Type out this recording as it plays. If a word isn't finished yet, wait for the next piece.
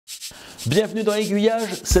Bienvenue dans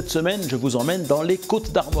Aiguillages. Cette semaine, je vous emmène dans les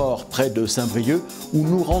Côtes-d'Armor, près de Saint-Brieux, où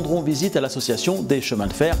nous rendrons visite à l'association des chemins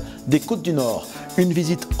de fer des Côtes-du-Nord. Une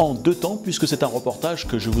visite en 2 temps, puisque c'est un reportage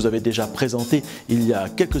que je vous avais déjà présenté il y a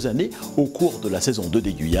quelques années au cours de la saison 2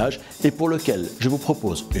 d'Aiguillages et pour lequel je vous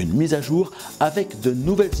propose une mise à jour avec de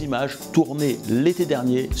nouvelles images tournées l'été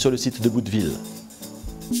dernier sur le site de Bouteville.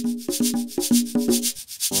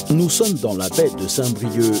 Nous sommes dans la baie de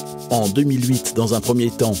Saint-Brieux en 2008 dans un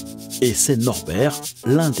premier temps. Et c'est Norbert,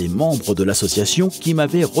 l'un des membres de l'association, qui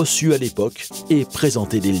m'avait reçu à l'époque et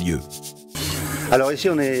présenté les lieux. Alors ici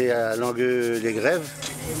on est à Langueux-les-Grèves.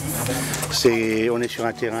 On est sur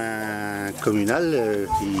un terrain communal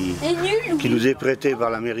qui nous est prêté par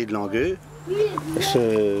la mairie de Langueux.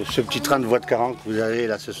 Ce petit train de voie de 40 que vous avez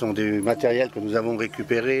là, ce sont des matériels que nous avons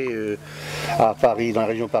récupérés à Paris, dans la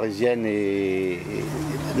région parisienne et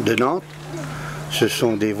de Nantes. Ce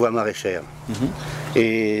sont des voies maraîchères.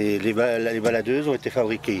 Et les baladeuses ont été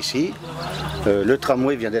fabriquées ici. Le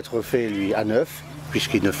tramway vient d'être fait, lui, à neuf,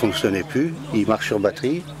 puisqu'il ne fonctionnait plus. Il marche sur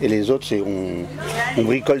batterie. Et les autres, on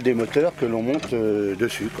bricole des moteurs que l'on monte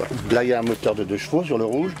dessus, quoi. Là, il y a un moteur de 2 chevaux sur le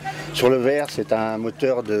rouge. Sur le vert, c'est un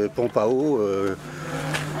moteur de pompe à eau.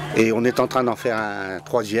 Et on est en train d'en faire un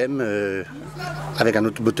 3e avec un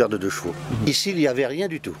autre moteur de 2 chevaux. Ici, il n'y avait rien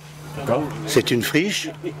du tout. C'est une friche,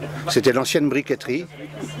 c'était l'ancienne briqueterie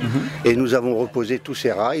et nous avons reposé tous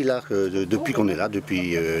ces rails là depuis qu'on est là,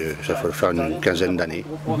 depuis ça fait faire une quinzaine d'années.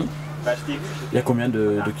 Il y a combien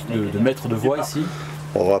de mètres de voie ici?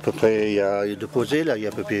 À peu près, il y a de poser là, il y a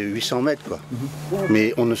à peu près 800 mètres quoi.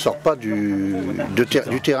 Mais on ne sort pas du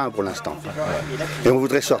terrain pour l'instant. Et on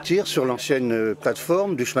voudrait sortir sur l'ancienne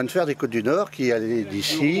plateforme du chemin de fer des Côtes-du-Nord qui allait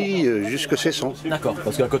d'ici jusqu'à Cesson. D'accord,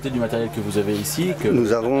 parce qu'à côté du matériel que vous avez ici...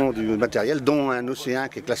 Nous avons du matériel dont un océan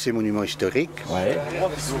qui est classé monument historique,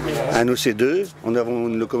 un OC2, nous avons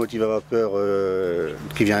une locomotive à vapeur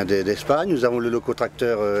qui vient d'Espagne, nous avons le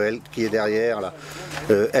locotracteur qui est derrière là,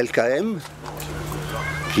 LKM,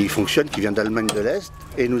 qui fonctionne, qui vient d'Allemagne de l'Est,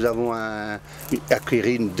 et nous avons acquis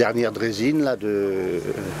une dernière drésine là,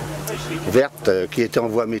 verte qui était en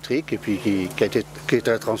voie métrique et puis qui a été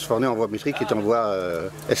transformée en voie métrique, qui est en voie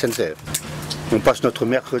SNCF. On passe notre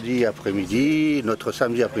mercredi après-midi, notre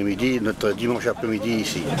samedi après-midi, notre dimanche après-midi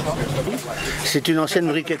ici. C'est une ancienne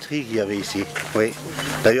briqueterie qu'il y avait ici. Oui.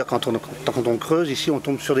 D'ailleurs, quand on creuse ici, on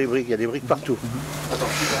tombe sur des briques. Il y a des briques partout.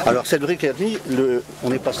 Alors cette briqueterie,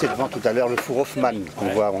 on est passé devant tout à l'heure le four Hoffmann qu'on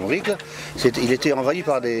voit en brique. Il était envahi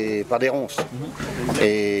par des ronces.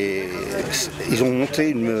 Et ils ont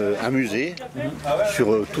monté un musée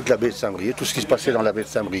sur toute la baie de Saint-Brieux, tout ce qui se passait dans la baie de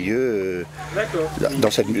Saint-Brieux.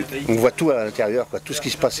 On voit tout à l'intérieur, tout ce qui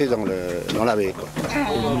se passait dans la baie. Et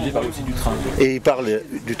le musée parle aussi du train. Et il parle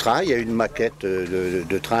du train. Il y a une maquette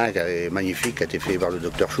de train qui est magnifique, qui a été faite par le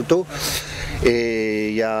docteur Souteaux. Et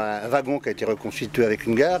il y a un wagon qui a été reconstitué avec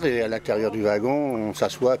une gare. Et à l'intérieur du wagon, on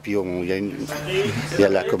s'assoit, puis il y a une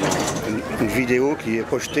vidéo qui est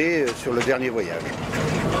projetée sur le dernier voyage.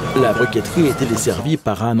 La briqueterie était desservie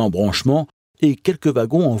par un embranchement et quelques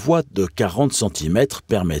wagons en voie de 40 cm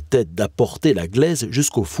permettaient d'apporter la glaise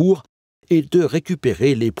jusqu'au four et de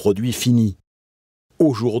récupérer les produits finis.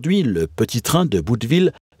 Aujourd'hui, le petit train de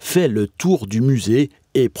Bouteville fait le tour du musée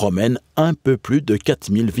et promène un peu plus de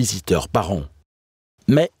 4000 visiteurs par an.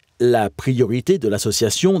 Mais la priorité de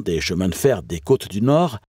l'association des chemins de fer des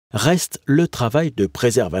Côtes-du-Nord reste le travail de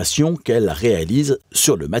préservation qu'elle réalise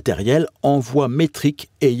sur le matériel en voie métrique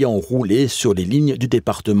ayant roulé sur les lignes du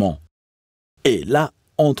département. Et là,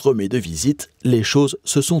 entre mes 2 visites, les choses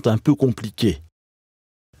se sont un peu compliquées.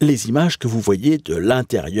 Les images que vous voyez de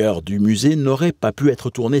l'intérieur du musée n'auraient pas pu être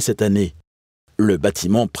tournées cette année. Le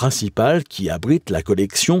bâtiment principal qui abrite la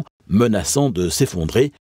collection, menaçant de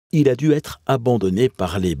s'effondrer, il a dû être abandonné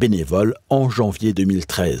par les bénévoles en janvier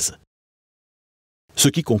 2013. Ce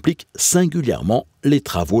qui complique singulièrement les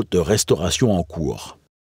travaux de restauration en cours.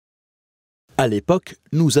 À l'époque,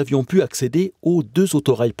 nous avions pu accéder aux 2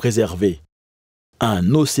 autorails préservés. Un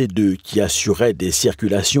OC2 qui assurait des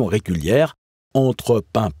circulations régulières entre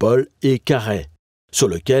Paimpol et Carhaix, sur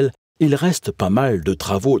lequel il reste pas mal de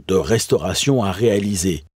travaux de restauration à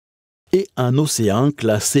réaliser, et un océan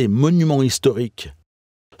classé monument historique.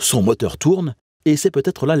 Son moteur tourne et c'est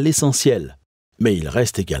peut-être là l'essentiel, mais il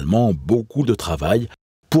reste également beaucoup de travail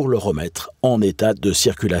pour le remettre en état de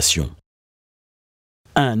circulation.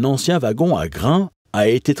 Un ancien wagon à grains a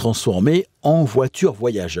été transformé en voiture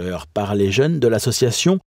voyageur par les jeunes de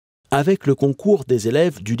l'association avec le concours des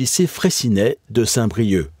élèves du lycée Fraissinet de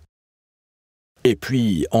Saint-Brieux. Et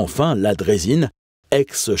puis, enfin, la drésine,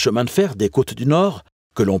 ex-chemin de fer des Côtes-du-Nord,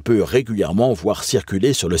 que l'on peut régulièrement voir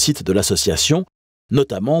circuler sur le site de l'association,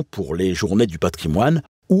 notamment pour les journées du patrimoine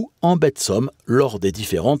ou en baie de Somme lors des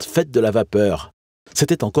différentes fêtes de la vapeur.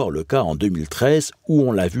 C'était encore le cas en 2013 où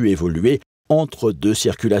on l'a vu évoluer entre deux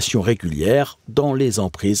circulations régulières dans les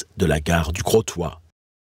emprises de la gare du Crotoy.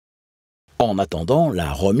 En attendant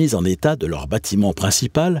la remise en état de leur bâtiment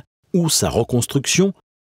principal ou sa reconstruction,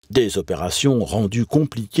 des opérations rendues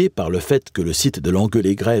compliquées par le fait que le site de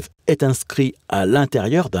l'Angueux-les-Grèves est inscrit à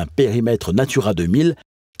l'intérieur d'un périmètre Natura 2000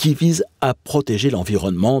 qui vise à protéger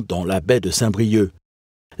l'environnement dans la baie de Saint-Brieux.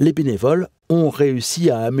 Les bénévoles ont réussi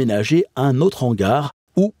à aménager un autre hangar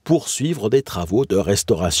ou poursuivre des travaux de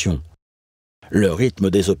restauration. Le rythme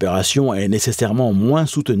des opérations est nécessairement moins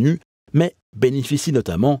soutenu, mais bénéficie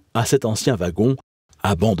notamment à cet ancien wagon,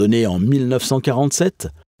 abandonné en 1947,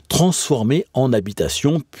 transformé en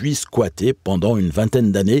habitation puis squatté pendant une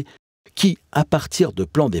vingtaine d'années, qui, à partir de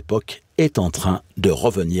plans d'époque, est en train de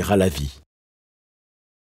revenir à la vie.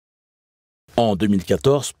 En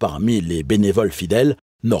 2014, parmi les bénévoles fidèles,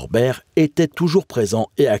 Norbert était toujours présent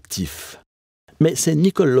et actif. Mais c'est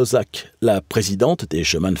Nicole Lozac, la présidente des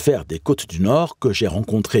Chemins de Fer des Côtes-du-Nord, que j'ai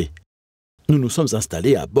rencontrée. Nous nous sommes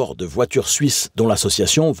installés à bord de voitures suisses dont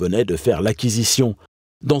l'association venait de faire l'acquisition,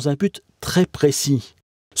 dans un but très précis,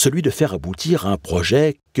 celui de faire aboutir un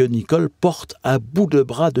projet que Nicole porte à bout de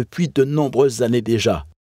bras depuis de nombreuses années déjà.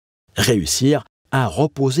 Réussir à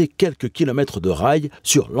reposer quelques kilomètres de rails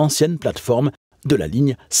sur l'ancienne plateforme de la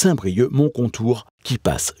ligne Saint-Brieux-Montcontour qui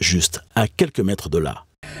passe juste à quelques mètres de là.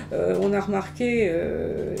 On a remarqué,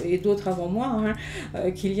 et d'autres avant moi,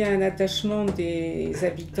 qu'il y a un attachement des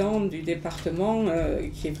habitants du département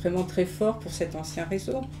qui est vraiment très fort pour cet ancien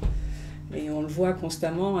réseau. Et on le voit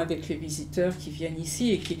constamment avec les visiteurs qui viennent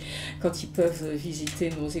ici et qui, quand ils peuvent visiter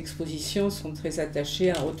nos expositions, sont très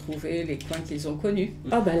attachés à retrouver les coins qu'ils ont connus.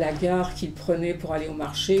 La gare qu'ils prenaient pour aller au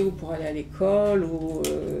marché ou pour aller à l'école, ou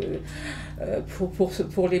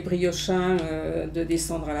pour les briochins de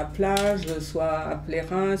descendre à la plage, soit à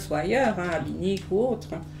Plérin, soit ailleurs, à Binic ou autre.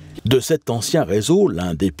 De cet ancien réseau,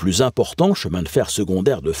 l'un des plus importants chemins de fer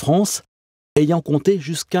secondaires de France, ayant compté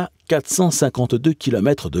jusqu'à 452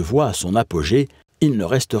 km de voies à son apogée, il ne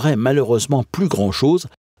resterait malheureusement plus grand-chose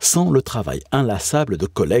sans le travail inlassable de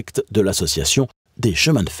collecte de l'association des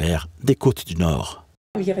chemins de fer des Côtes-du-Nord.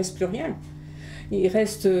 Il ne reste plus rien. Il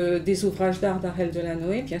reste des ouvrages d'art d'Arel de la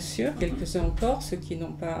Noé, bien sûr, quelques-uns encore, ceux qui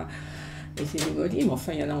n'ont pas été démolis, mais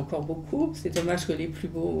enfin il y en a encore beaucoup. C'est dommage que les plus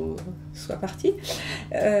beaux soient partis.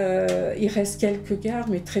 Il reste quelques gares,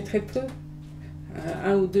 mais très très peu.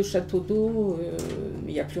 Un ou deux châteaux d'eau,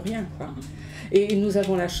 il n'y a plus rien, quoi. Et nous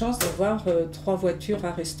avons la chance d'avoir 3 voitures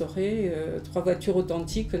à restaurer, 3 voitures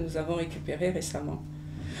authentiques que nous avons récupérées récemment.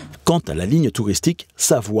 Quant à la ligne touristique,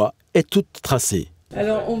 sa voie est toute tracée.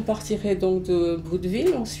 Alors on partirait donc de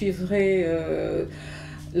Boudeville, on suivrait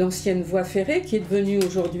l'ancienne voie ferrée qui est devenue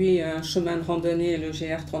aujourd'hui un chemin de randonnée, le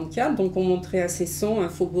GR34. Donc on monterait à Cesson, un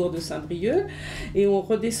faubourg de Saint-Brieux, et on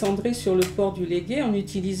redescendrait sur le port du Légué en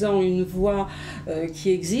utilisant une voie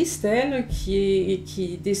qui existe, elle,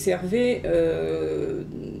 qui desservait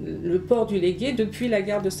le port du Légué depuis la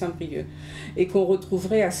gare de Saint-Brieux, et qu'on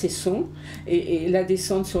retrouverait à Cesson. Et la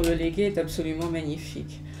descente sur le Légué est absolument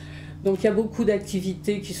magnifique. Donc il y a beaucoup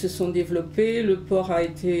d'activités qui se sont développées, le port a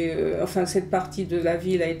été, cette partie de la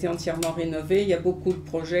ville a été entièrement rénovée, il y a beaucoup de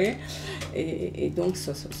projets et donc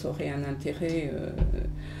ça aurait un intérêt,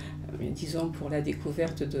 disons, pour la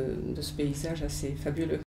découverte de ce paysage assez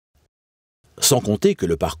fabuleux. Sans compter que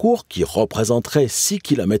le parcours, qui représenterait 6,5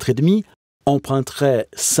 km, emprunterait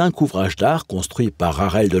 5 ouvrages d'art construits par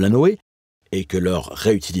Arel de la Noé, et que leur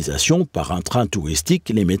réutilisation par un train touristique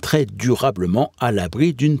les mettrait durablement à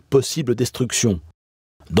l'abri d'une possible destruction.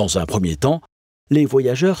 Dans un premier temps, les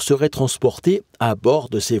voyageurs seraient transportés à bord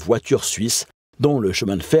de ces voitures suisses dont le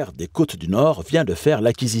chemin de fer des Côtes-du-Nord vient de faire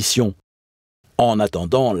l'acquisition. En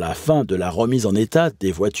attendant la fin de la remise en état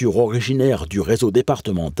des voitures originaires du réseau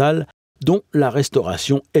départemental dont la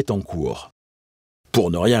restauration est en cours.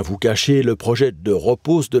 Pour ne rien vous cacher, le projet de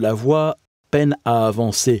repose de la voie peine à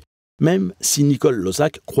avancer, même si Nicole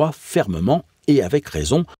Lozac croit fermement, et avec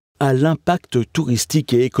raison, à l'impact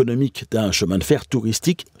touristique et économique d'un chemin de fer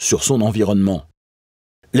touristique sur son environnement.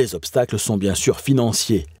 Les obstacles sont bien sûr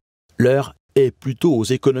financiers. L'heure est plutôt aux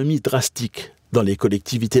économies drastiques dans les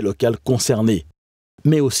collectivités locales concernées,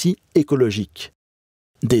 mais aussi écologiques.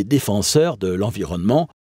 Des défenseurs de l'environnement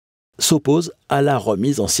s'opposent à la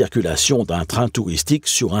remise en circulation d'un train touristique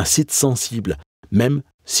sur un site sensible, même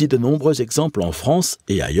si de nombreux exemples en France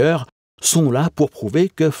et ailleurs sont là pour prouver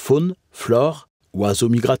que faune, flore, oiseaux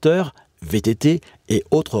migrateurs, VTT et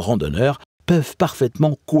autres randonneurs peuvent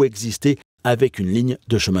parfaitement coexister avec une ligne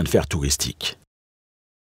de chemin de fer touristique.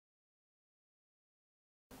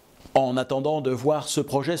 En attendant de voir ce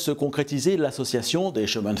projet se concrétiser, l'association des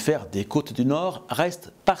chemins de fer des Côtes-du-Nord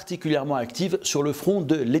reste particulièrement active sur le front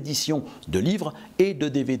de l'édition de livres et de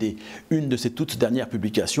DVD. Une de ses toutes dernières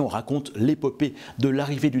publications raconte l'épopée de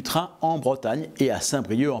l'arrivée du train en Bretagne et à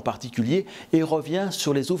Saint-Brieux en particulier et revient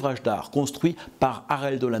sur les ouvrages d'art construits par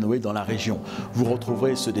Harel Delanoë dans la région. Vous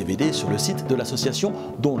retrouverez ce DVD sur le site de l'association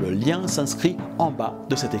dont le lien s'inscrit en bas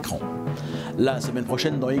de cet écran. La semaine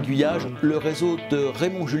prochaine dans Aiguillages, le réseau de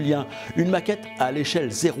Raymond Julien, une maquette à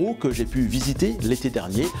l'échelle 0 que j'ai pu visiter l'été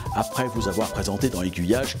dernier après vous avoir présenté dans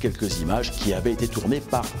Aiguillages quelques images qui avaient été tournées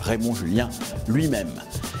par Raymond Julien lui-même.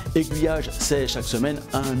 Aiguillages, c'est chaque semaine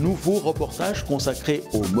un nouveau reportage consacré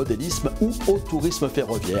au modélisme ou au tourisme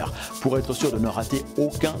ferroviaire. Pour être sûr de ne rater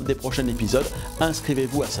aucun des prochains épisodes,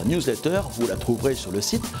 inscrivez-vous à sa newsletter, vous la trouverez sur le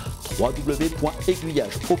site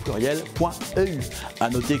www.aiguillages.eu. À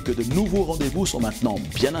noter que de nouveaux rendez-vous sont maintenant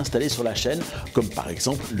bien installés sur la chaîne, comme par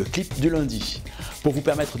exemple le clip du lundi. Pour vous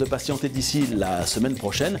permettre de patienter d'ici la semaine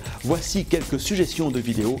prochaine, voici quelques suggestions de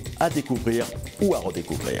vidéos à découvrir ou à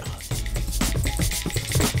redécouvrir.